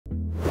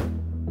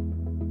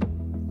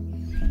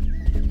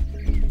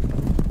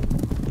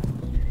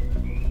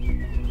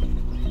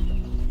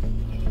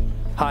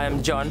Hi,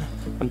 I'm John.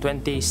 I'm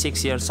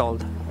 26 years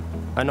old.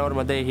 A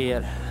normal day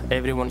here,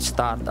 everyone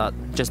starts at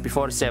just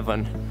before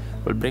 7.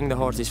 We'll bring the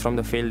horses from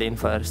the field in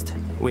first.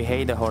 We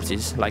hay the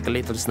horses like a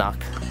little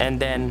snack. And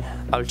then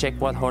I'll check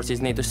what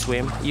horses need to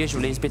swim.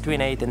 Usually it's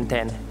between 8 and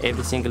 10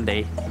 every single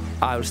day.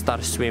 I will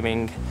start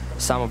swimming.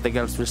 Some of the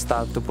girls will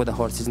start to put the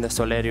horses in the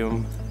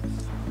solarium.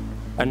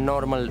 A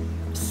normal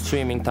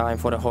swimming time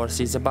for a horse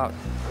is about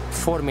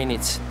 4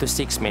 minutes to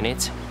 6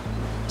 minutes.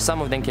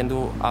 Some of them can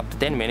do up to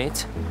 10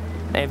 minutes.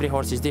 Every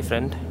horse is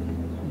different.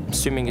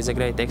 Swimming is a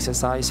great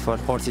exercise for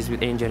horses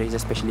with injuries,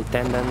 especially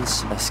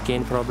tendons,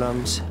 skin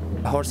problems.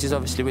 Horses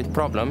obviously with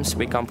problems,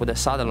 we can't put a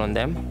saddle on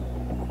them.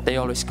 They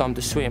always come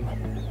to swim.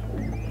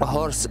 A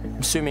horse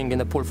swimming in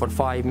the pool for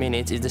 5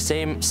 minutes is the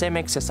same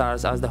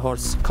exercise as the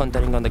horse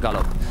cantering on the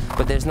gallop,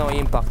 but there's no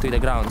impact to the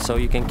ground, so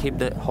you can keep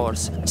the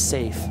horse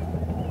safe.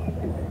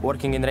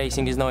 Working in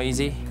racing is not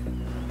easy.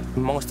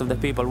 Most of the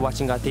people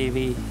watching our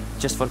TV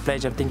just for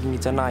pleasure, thinking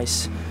it's a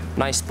nice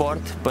sport,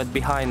 but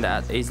behind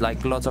that is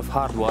like lots of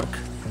hard work.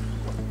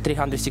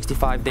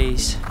 365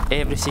 days,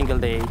 every single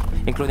day,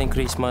 including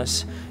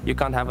Christmas. You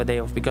can't have a day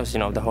off because,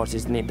 the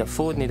horses need the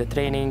food, need the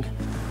training.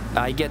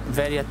 I get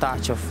very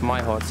attached of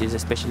my horses,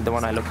 especially the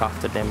one I look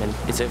after them, and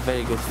it's a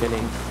very good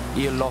feeling.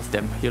 You love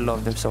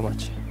them so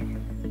much.